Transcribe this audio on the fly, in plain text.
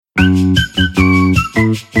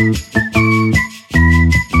Hello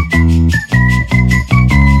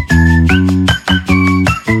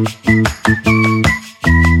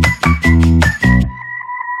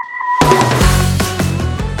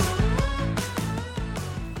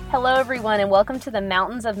everyone and welcome to the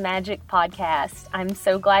Mountains of Magic podcast. I'm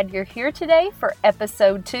so glad you're here today for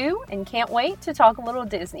episode 2 and can't wait to talk a little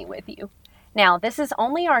Disney with you. Now, this is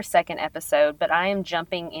only our second episode, but I am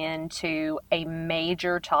jumping into a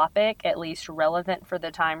major topic, at least relevant for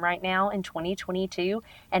the time right now in 2022,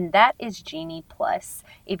 and that is Genie Plus.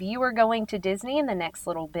 If you are going to Disney in the next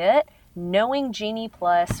little bit, knowing Genie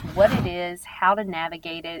Plus, what it is, how to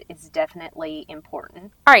navigate it is definitely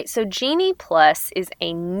important. All right, so Genie Plus is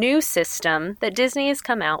a new system that Disney has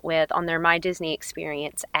come out with on their My Disney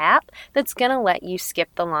Experience app that's going to let you skip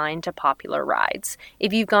the line to popular rides.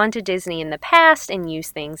 If you've gone to Disney in the past and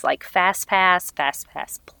used things like FastPass,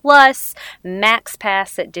 FastPass Plus,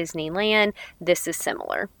 MaxPass at Disneyland, this is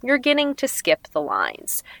similar. You're getting to skip the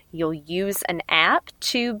lines. You'll use an app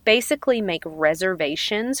to basically make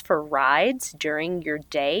reservations for rides during your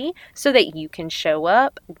day so that you can show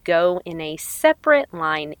up, go in a separate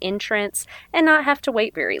line entrance, and not have to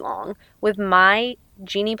wait very long. With my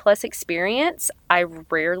Genie Plus experience, I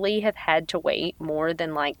rarely have had to wait more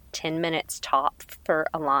than like 10 minutes top for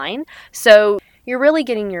a line. So you're really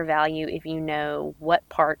getting your value if you know what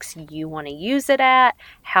parks you want to use it at,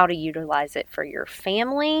 how to utilize it for your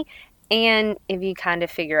family, and if you kind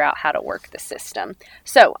of figure out how to work the system.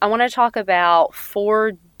 So I want to talk about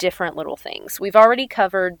 4 different little things. We've already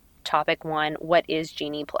covered topic 1, what is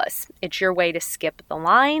Genie Plus? It's your way to skip the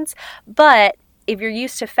lines, but if you're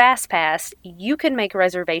used to FastPass, you can make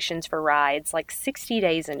reservations for rides like 60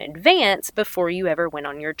 days in advance before you ever went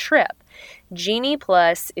on your trip. Genie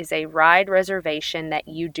Plus is a ride reservation that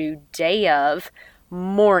you do day of,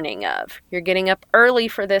 morning of. You're getting up early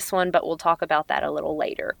for this one, but we'll talk about that a little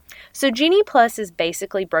later. So Genie Plus is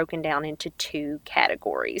basically broken down into 2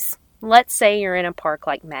 categories. Let's say you're in a park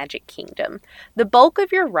like Magic Kingdom. The bulk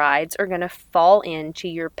of your rides are going to fall into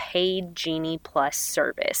your paid Genie Plus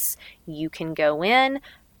service. You can go in,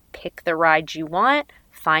 pick the ride you want,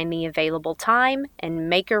 find the available time, and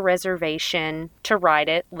make a reservation to ride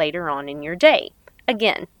it later on in your day.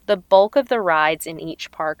 Again, the bulk of the rides in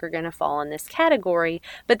each park are going to fall in this category,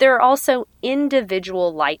 but there are also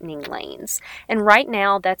individual lightning lanes. And right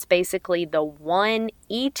now, that's basically the one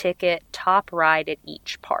e-ticket top ride at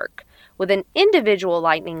each park. With an individual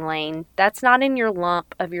lightning lane, that's not in your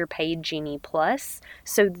lump of your paid Genie Plus,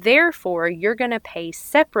 so therefore, you're going to pay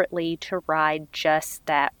separately to ride just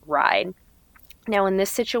that ride. Now, in this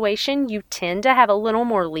situation, you tend to have a little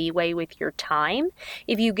more leeway with your time.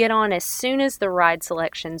 If you get on as soon as the ride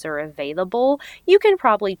selections are available, you can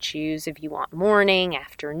probably choose if you want morning,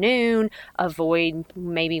 afternoon, avoid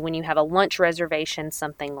maybe when you have a lunch reservation,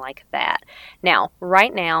 something like that. Now,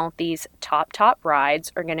 right now, these top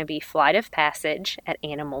rides are going to be Flight of Passage at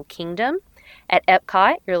Animal Kingdom. At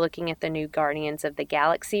Epcot, you're looking at the new Guardians of the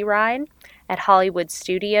Galaxy ride. At Hollywood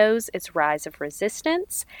Studios, it's Rise of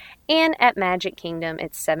Resistance. And at Magic Kingdom,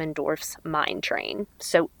 it's Seven Dwarfs Mine Train.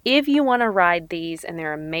 So if you want to ride these and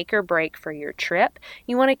they're a make or break for your trip,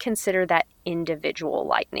 you want to consider that individual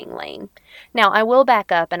lightning lane. Now, I will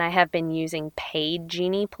back up, and I have been using paid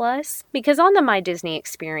Genie Plus because on the My Disney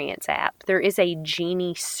Experience app, there is a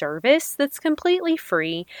Genie service that's completely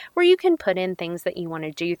free where you can put in things that you want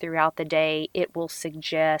to do throughout the day. It will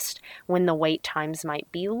suggest when the wait times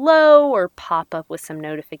might be low or pop up with some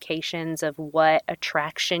notifications of what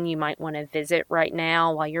attraction you might want to visit right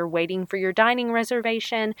now while you're waiting for your dining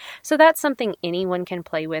reservation. So that's something anyone can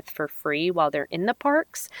play with for free while they're in the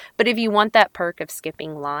parks. But if you want that perk of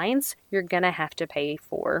skipping lines, you're going to have to pay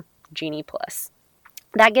for Genie Plus.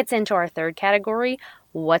 That gets into our 3rd category.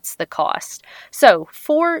 What's the cost? So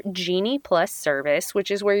for Genie Plus service,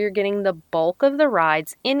 which is where you're getting the bulk of the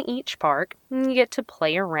rides in each park, you get to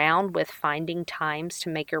play around with finding times to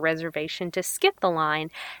make a reservation to skip the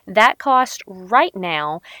line. That cost right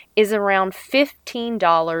now is around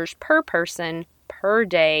 $15 per person per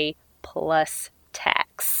day plus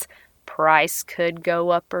tax. Price could go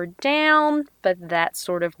up or down, but that's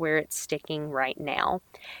sort of where it's sticking right now.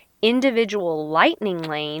 Individual lightning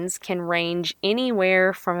lanes can range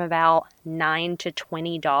anywhere from about $9 to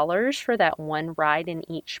 $20 for that one ride in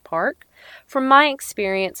each park. From my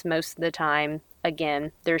experience, most of the time,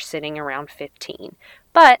 again, they're sitting around $15.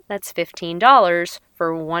 But that's $15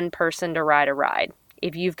 for one person to ride a ride.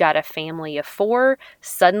 If you've got a family of 4,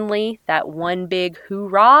 suddenly that one big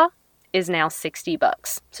hoorah is now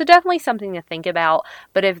 $60. So definitely something to think about.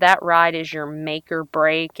 But if that ride is your make or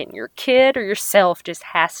break and your kid or yourself just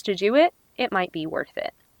has to do it, it might be worth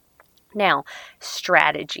it. Now,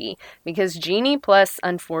 strategy, because Genie Plus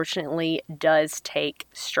unfortunately does take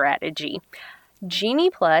strategy. Genie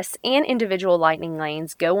Plus and individual lightning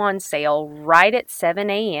lanes go on sale right at 7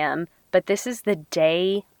 a.m., but this is the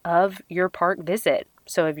day of your park visit.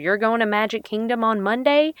 So if you're going to Magic Kingdom on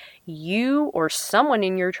Monday, you or someone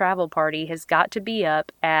in your travel party has got to be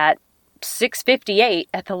up at 6:58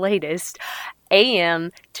 at the latest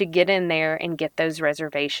a.m. to get in there and get those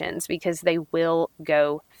reservations because they will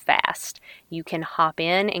go fast. You can hop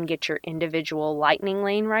in and get your individual lightning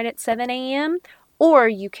lane right at 7 a.m., or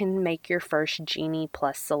you can make your first Genie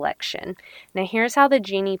Plus selection. Now here's how the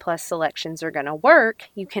Genie Plus selections are going to work.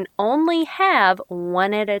 You can only have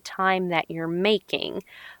one at a time that you're making,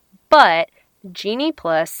 but Genie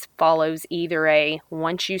Plus follows either a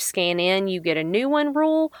once you scan in, you get a new one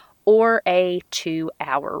rule or a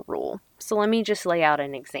 2-hour rule. So let me just lay out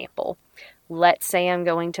an example. Let's say I'm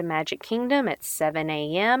going to Magic Kingdom at 7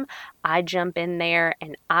 a.m. I jump in there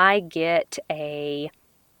and I get a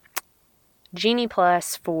Genie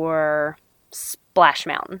Plus for Splash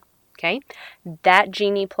Mountain. Okay, that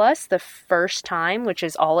Genie Plus, the first time, which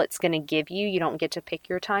is all it's going to give you, you don't get to pick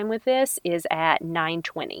your time with this, is at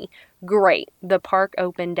 9:20. Great. The park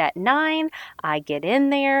opened at 9. I get in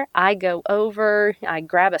there. I go over. I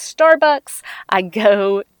grab a Starbucks. I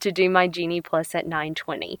go to do my Genie Plus at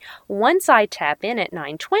 9:20. Once I tap in at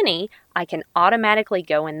 9:20, I can automatically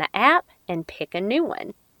go in the app and pick a new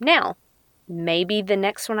one. Now, maybe the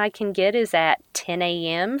next one I can get is at 10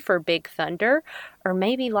 a.m. for Big Thunder, or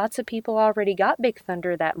maybe lots of people already got Big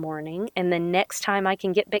Thunder that morning, and the next time I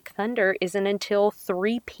can get Big Thunder isn't until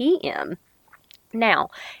 3 p.m. Now,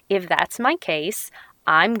 if that's my case,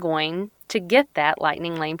 I'm going to get that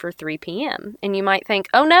lightning lane for 3 p.m. And you might think,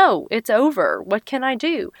 oh no, it's over. What can I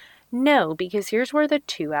do? No, because here's where the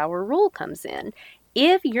 2-hour rule comes in.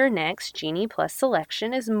 If your next Genie Plus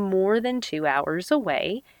selection is more than 2 hours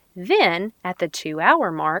away, then at the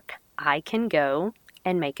 2-hour mark, I can go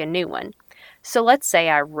and make a new one. So let's say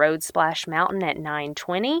I rode Splash Mountain at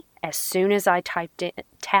 9:20. As soon as I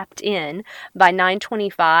tapped in, by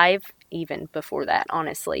 9:25, even before that,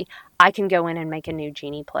 honestly, I can go in and make a new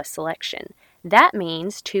Genie Plus selection. That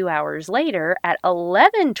means 2 hours later at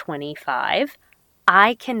 11:25,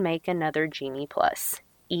 I can make another Genie Plus,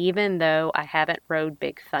 even though I haven't rode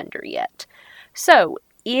Big Thunder yet. So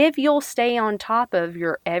if you'll stay on top of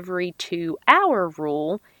your every 2-hour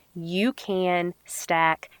rule, you can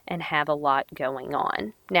stack and have a lot going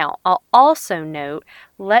on. Now, I'll also note,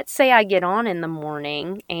 let's say I get on in the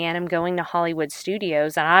morning and I'm going to Hollywood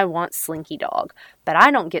Studios and I want Slinky Dog, but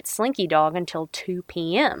I don't get Slinky Dog until 2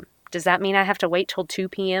 p.m. Does that mean I have to wait till 2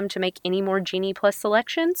 p.m. to make any more Genie Plus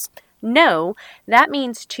selections? No, that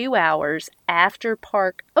means 2 hours after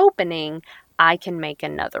park opening, I can make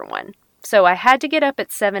another one. So I had to get up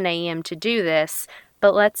at 7 a.m. to do this,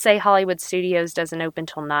 but let's say Hollywood Studios doesn't open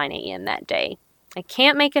till 9 a.m. that day. I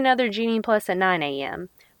can't make another Genie Plus at 9 a.m.,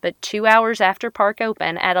 but 2 hours after park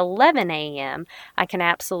open at 11 a.m., I can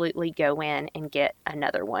absolutely go in and get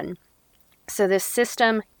another one. So this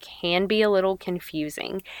system can be a little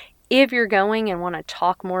confusing. If you're going and want to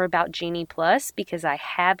talk more about Genie Plus, because I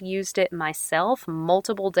have used it myself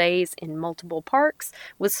multiple days in multiple parks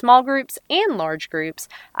with small groups and large groups,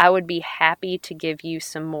 I would be happy to give you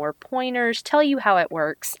some more pointers, tell you how it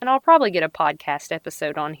works, and I'll probably get a podcast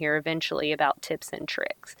episode on here eventually about tips and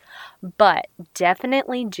tricks. But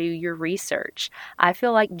definitely do your research. I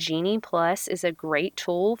feel like Genie Plus is a great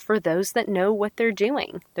tool for those that know what they're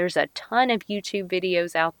doing. There's a ton of YouTube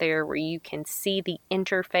videos out there where you can see the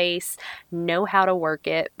interface, know how to work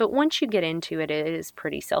it, but once you get into it, it is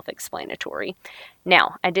pretty self-explanatory.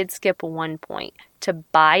 Now, I did skip one point. To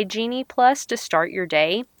buy Genie Plus to start your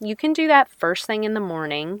day, you can do that first thing in the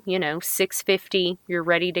morning, 6:50, you're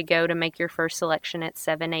ready to go to make your first selection at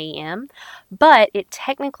 7 a.m., but it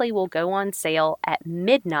technically will go on sale at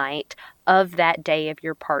midnight of that day of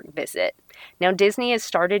your park visit. Now, Disney has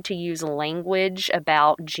started to use language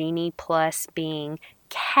about Genie Plus being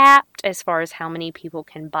capped as far as how many people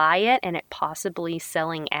can buy it and it possibly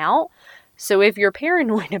selling out. So if you're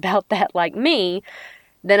paranoid about that like me,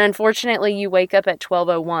 then unfortunately you wake up at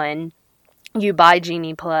 12:01, you buy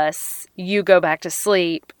Genie Plus, you go back to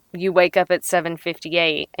sleep, you wake up at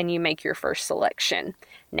 7:58 and you make your first selection.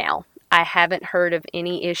 Now, I haven't heard of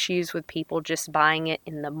any issues with people just buying it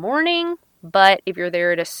in the morning, but if you're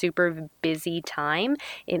there at a super busy time,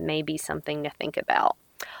 it may be something to think about.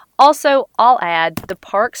 Also, I'll add, the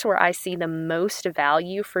parks where I see the most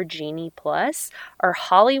value for Genie Plus are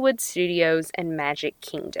Hollywood Studios and Magic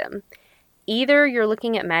Kingdom. Either you're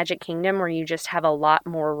looking at Magic Kingdom where you just have a lot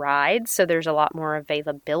more rides, so there's a lot more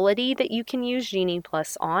availability that you can use Genie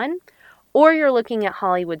Plus on, or you're looking at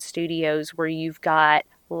Hollywood Studios where you've got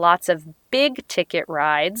lots of big ticket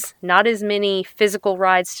rides, not as many physical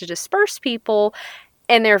rides to disperse people,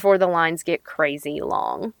 and therefore the lines get crazy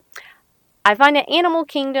long. I find at Animal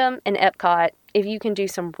Kingdom and Epcot, if you can do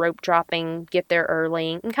some rope dropping, get there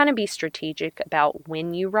early, and kind of be strategic about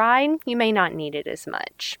when you ride, you may not need it as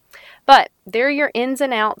much. But there are your ins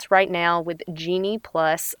and outs right now with Genie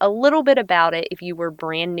Plus, a little bit about it if you were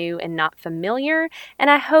brand new and not familiar, and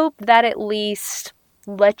I hope that at least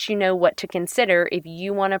let you know what to consider if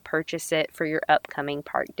you want to purchase it for your upcoming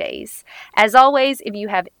park days. As always, if you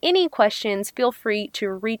have any questions, feel free to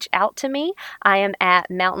reach out to me. I am at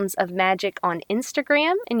Mountains of Magic on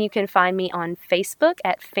Instagram, and you can find me on Facebook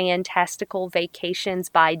at Fantastical Vacations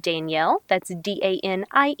by Danielle. That's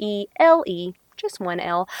Daniele, just one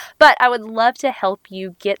L. But I would love to help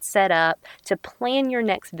you get set up to plan your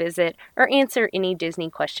next visit or answer any Disney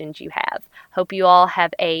questions you have. Hope you all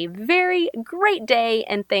have a very great day,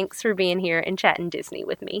 and thanks for being here and chatting Disney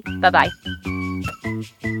with me. Bye-bye.